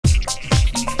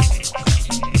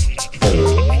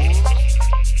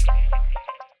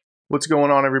What's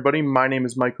going on, everybody? My name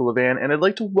is Michael Levan, and I'd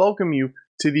like to welcome you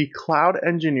to the Cloud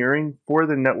Engineering for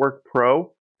the Network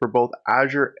Pro for both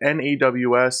Azure and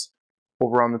AWS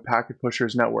over on the Packet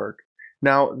Pushers Network.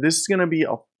 Now, this is going to be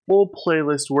a full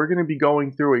playlist. We're going to be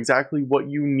going through exactly what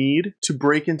you need to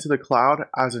break into the cloud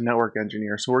as a network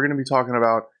engineer. So we're going to be talking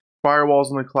about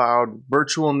firewalls in the cloud,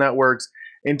 virtual networks,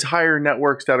 entire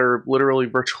networks that are literally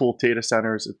virtual data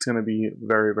centers. It's going to be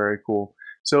very, very cool.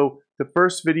 So the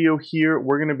first video here,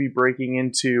 we're going to be breaking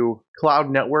into cloud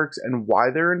networks and why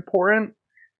they're important.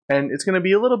 And it's going to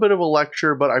be a little bit of a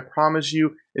lecture, but I promise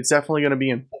you it's definitely going to be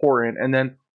important. And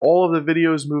then all of the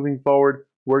videos moving forward,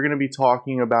 we're going to be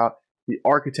talking about the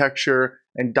architecture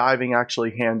and diving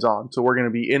actually hands-on. So we're going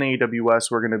to be in AWS,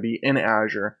 we're going to be in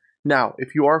Azure. Now,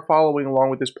 if you are following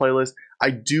along with this playlist, I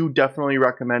do definitely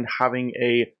recommend having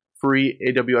a free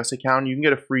AWS account. You can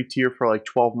get a free tier for like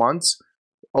 12 months.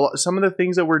 Some of the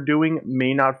things that we're doing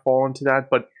may not fall into that,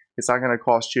 but it's not going to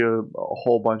cost you a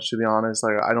whole bunch, to be honest.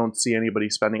 Like, I don't see anybody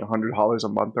spending $100 a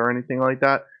month or anything like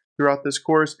that throughout this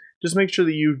course. Just make sure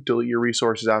that you delete your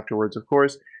resources afterwards, of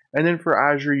course. And then for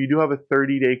Azure, you do have a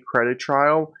 30-day credit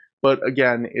trial. But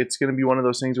again, it's going to be one of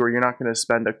those things where you're not going to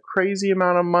spend a crazy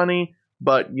amount of money,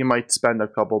 but you might spend a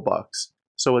couple bucks.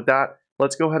 So with that,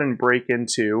 let's go ahead and break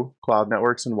into cloud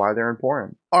networks and why they're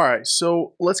important. All right,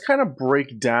 so let's kind of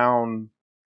break down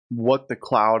what the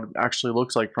cloud actually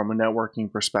looks like from a networking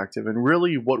perspective. And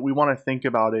really what we want to think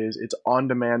about is its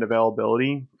on-demand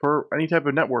availability for any type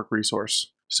of network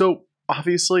resource. So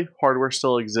obviously hardware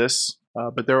still exists,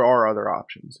 but there are other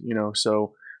options,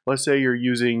 so let's say you're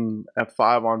using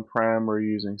F5 on-prem or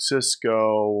you're using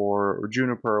Cisco or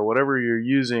Juniper or whatever you're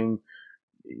using.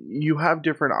 You have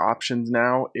different options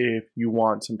now if you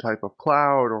want some type of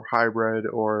cloud or hybrid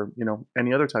or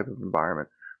any other type of environment.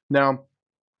 Now,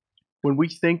 when we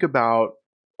think about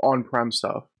on-prem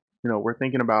stuff, we're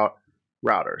thinking about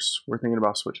routers, we're thinking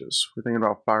about switches, we're thinking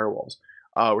about firewalls,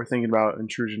 we're thinking about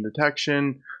intrusion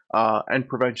detection and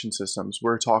prevention systems.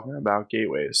 We're talking about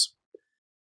gateways.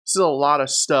 This is a lot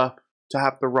of stuff to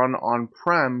have to run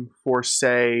on-prem for,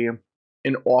 say,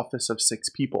 an office of 6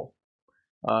 people,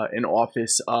 an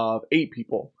office of 8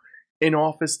 people, an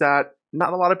office that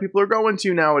not a lot of people are going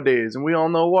to nowadays, and we all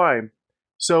know why.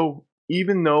 So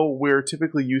even though we're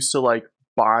typically used to like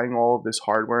buying all of this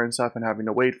hardware and stuff and having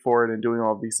to wait for it and doing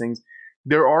all of these things,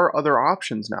 there are other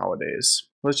options nowadays.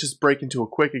 Let's just break into a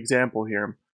quick example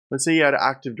here. Let's say you had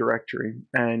Active Directory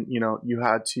and you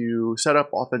had to set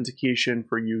up authentication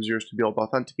for users to be able to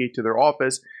authenticate to their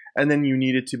office, and then you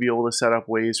needed to be able to set up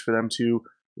ways for them to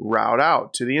route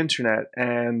out to the internet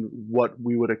and what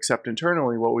we would accept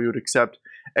internally, what we would accept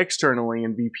externally,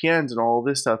 and VPNs and all of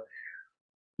this stuff.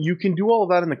 You can do all of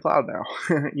that in the cloud now.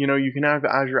 You can have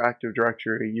Azure Active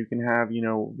Directory, you can have,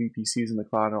 VPCs in the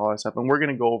cloud and all that stuff. And we're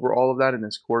going to go over all of that in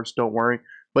this course, don't worry.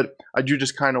 But I do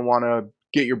just kind of want to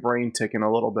get your brain ticking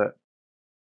a little bit.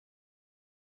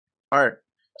 All right,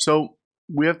 so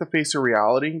we have to face a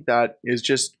reality that is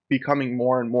just becoming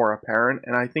more and more apparent.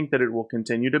 And I think that it will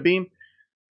continue to be.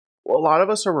 Well, a lot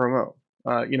of us are remote.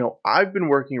 I've been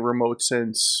working remote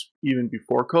since even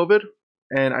before COVID.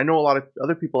 And I know a lot of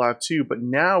other people have too, but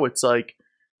now it's like,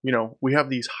 we have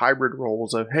these hybrid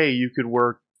roles of, hey, you could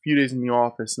work a few days in the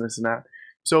office and this and that.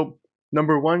 So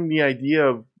number one, the idea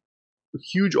of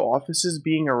huge offices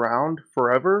being around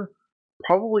forever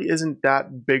probably isn't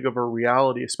that big of a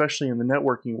reality, especially in the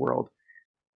networking world.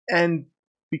 And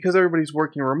because everybody's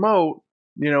working remote,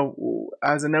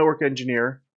 as a network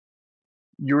engineer,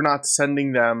 you're not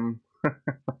sending them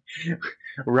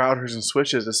routers and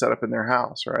switches to set up in their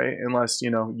house, right? Unless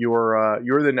you're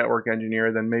the network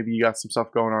engineer, then maybe you got some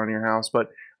stuff going on in your house.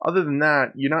 But other than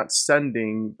that, you're not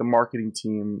sending the marketing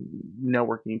team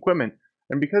networking equipment.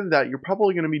 And because of that, you're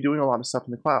probably going to be doing a lot of stuff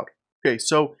in the cloud. Okay,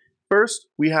 so first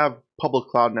we have public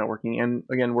cloud networking, and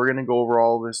again, we're going to go over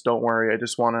all of this. Don't worry, I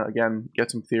just want to again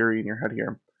get some theory in your head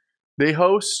here. They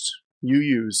host, you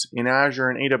use in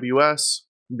Azure and AWS.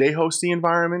 They host the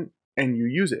environment, and you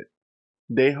use it.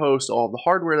 They host all the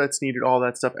hardware that's needed, all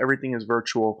that stuff. Everything is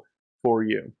virtual for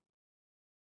you.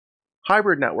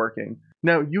 Hybrid networking.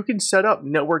 Now, you can set up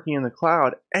networking in the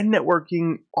cloud and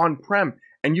networking on-prem,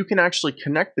 and you can actually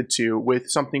connect the two with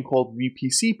something called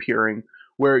VPC peering,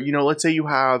 where, let's say you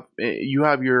have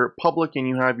your public and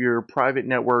you have your private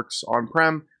networks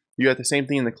on-prem. You got the same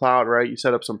thing in the cloud, right? You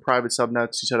set up some private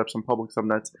subnets, you set up some public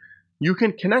subnets. You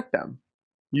can connect them.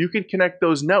 You can connect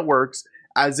those networks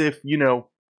as if,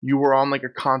 you were on like a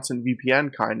constant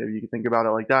VPN kind of. You can think about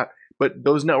it like that. But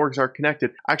those networks are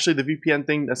connected. Actually, the VPN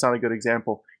thing, that's not a good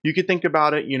example. You could think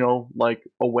about it, like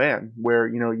a WAN, where,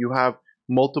 you have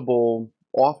multiple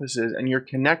offices and you're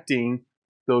connecting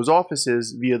those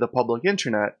offices via the public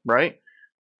internet, right?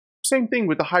 Same thing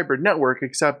with the hybrid network,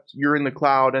 except you're in the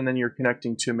cloud and then you're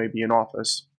connecting to maybe an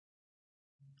office.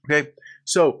 Okay,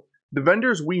 so the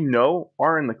vendors we know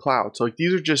are in the cloud. So like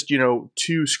these are just,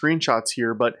 two screenshots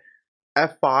here, but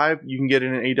F5 you can get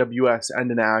in an AWS and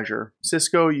in Azure.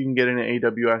 Cisco you can get in an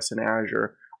AWS and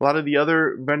Azure. A lot of the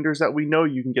other vendors that we know,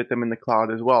 you can get them in the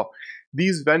cloud as well.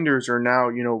 These vendors are now,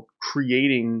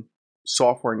 creating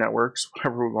software networks,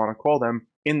 whatever we want to call them,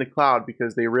 in the cloud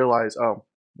because they realize, oh,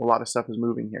 a lot of stuff is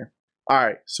moving here. All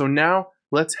right, so now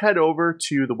let's head over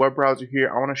to the web browser here.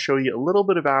 I want to show you a little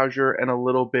bit of Azure and a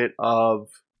little bit of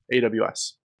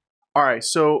AWS. All right,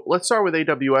 so let's start with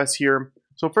AWS here.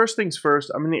 So first things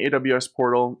first, I'm in the AWS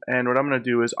portal, and what I'm going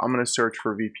to do is I'm going to search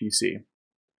for VPC.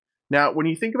 Now, when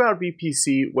you think about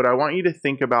VPC, what I want you to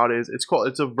think about is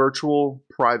it's a virtual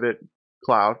private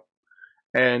cloud,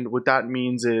 and what that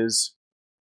means is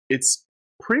it's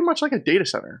pretty much like a data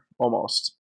center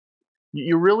almost.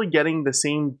 You're really getting the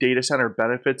same data center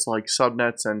benefits like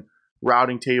subnets and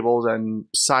routing tables and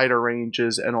CIDR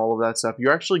ranges and all of that stuff.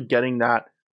 You're actually getting that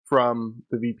from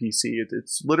the VPC.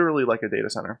 It's literally like a data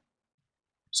center.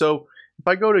 So if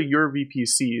I go to your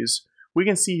VPCs, we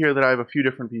can see here that I have a few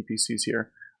different VPCs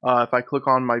here. If I click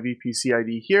on my VPC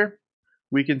ID here,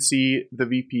 we can see the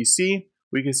VPC.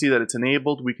 We can see that it's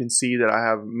enabled. We can see that I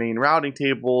have main routing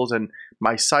tables and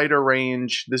my CIDR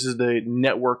range. This is the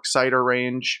network CIDR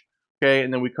range. Okay,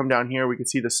 and then we come down here, we can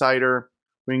see the CIDR.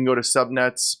 We can go to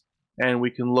subnets and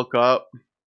we can look up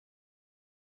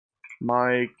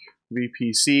Mike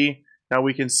VPC. Now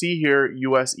we can see here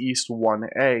US East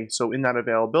 1A. So in that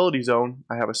availability zone,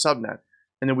 I have a subnet.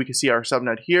 And then we can see our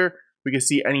subnet here. We can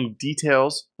see any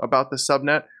details about the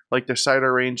subnet, like the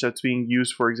CIDR range that's being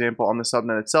used, for example, on the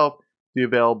subnet itself, the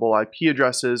available IP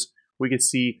addresses. We can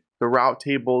see the route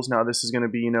tables. Now this is going to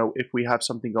be, if we have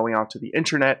something going out to the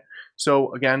internet.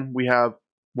 So again, we have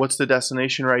what's the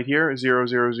destination right here,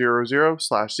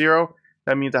 0000/0.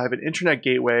 That means I have an internet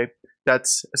gateway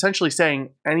that's essentially saying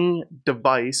any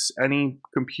device, any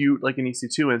compute, like an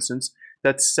EC2 instance,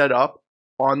 that's set up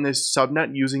on this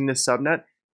subnet using this subnet,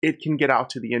 it can get out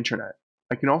to the internet.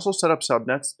 I can also set up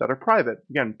subnets that are private,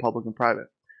 again, public and private.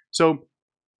 So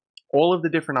all of the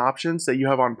different options that you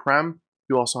have on-prem,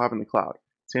 you also have in the cloud.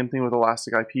 Same thing with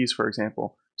elastic IPs, for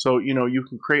example. So, you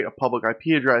can create a public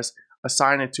IP address,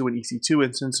 assign it to an EC2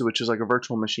 instance, which is like a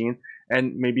virtual machine,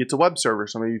 and maybe it's a web server.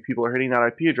 So maybe people are hitting that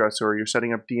IP address, or you're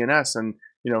setting up DNS and,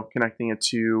 connecting it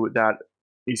to that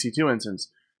EC2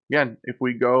 instance. Again, if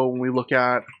we go and we look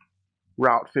at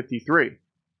Route 53,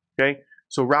 okay?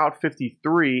 So Route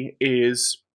 53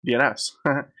 is DNS.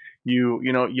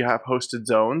 You have hosted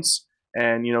zones.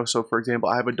 And, so for example,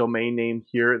 I have a domain name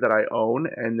here that I own,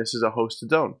 and this is a hosted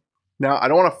zone. Now, I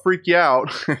don't want to freak you out.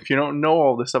 If you don't know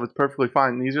all this stuff, it's perfectly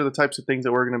fine. These are the types of things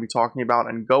that we're going to be talking about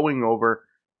and going over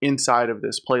inside of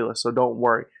this playlist. So don't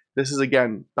worry. This is,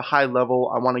 again, the high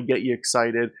level. I want to get you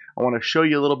excited. I want to show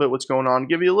you a little bit what's going on,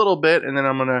 give you a little bit, and then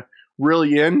I'm going to reel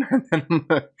you in and then I'm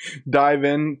going to dive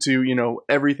into,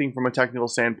 everything from a technical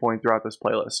standpoint throughout this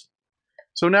playlist.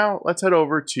 So now let's head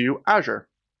over to Azure.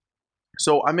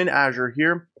 So I'm in Azure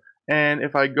here, and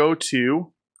if I go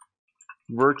to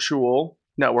virtual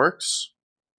networks,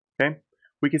 okay,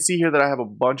 we can see here that I have a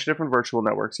bunch of different virtual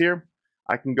networks here.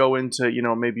 I can go into,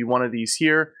 maybe one of these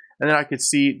here, and then I could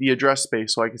see the address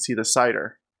space, so I can see the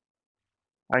CIDR.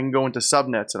 I can go into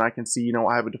subnets, and I can see,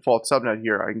 I have a default subnet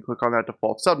here. I can click on that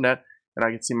default subnet, and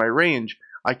I can see my range.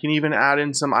 I can even add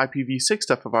in some IPv6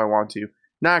 stuff if I want to.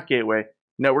 NAT gateway,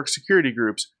 network security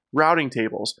groups, routing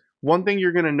tables. One thing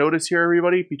you're going to notice here,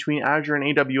 everybody, between Azure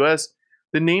and AWS,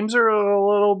 the names are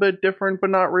a little bit different,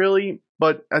 but not really.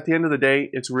 But at the end of the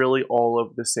day, it's really all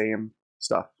of the same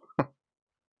stuff.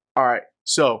 All right,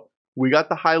 so we got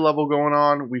the high level going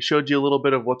on. We showed you a little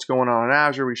bit of what's going on in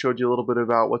Azure. We showed you a little bit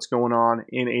about what's going on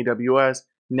in AWS.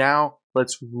 Now,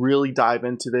 let's really dive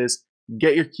into this.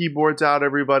 Get your keyboards out,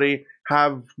 everybody.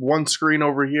 Have one screen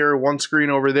over here, one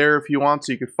screen over there if you want,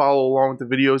 so you can follow along with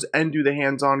the videos and do the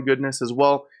hands-on goodness as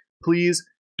well. Please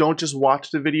don't just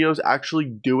watch the videos, actually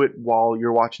do it while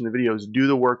you're watching the videos. Do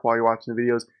the work while you're watching the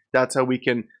videos. That's how we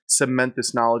can cement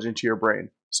this knowledge into your brain.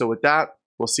 So with that,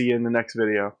 we'll see you in the next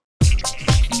video.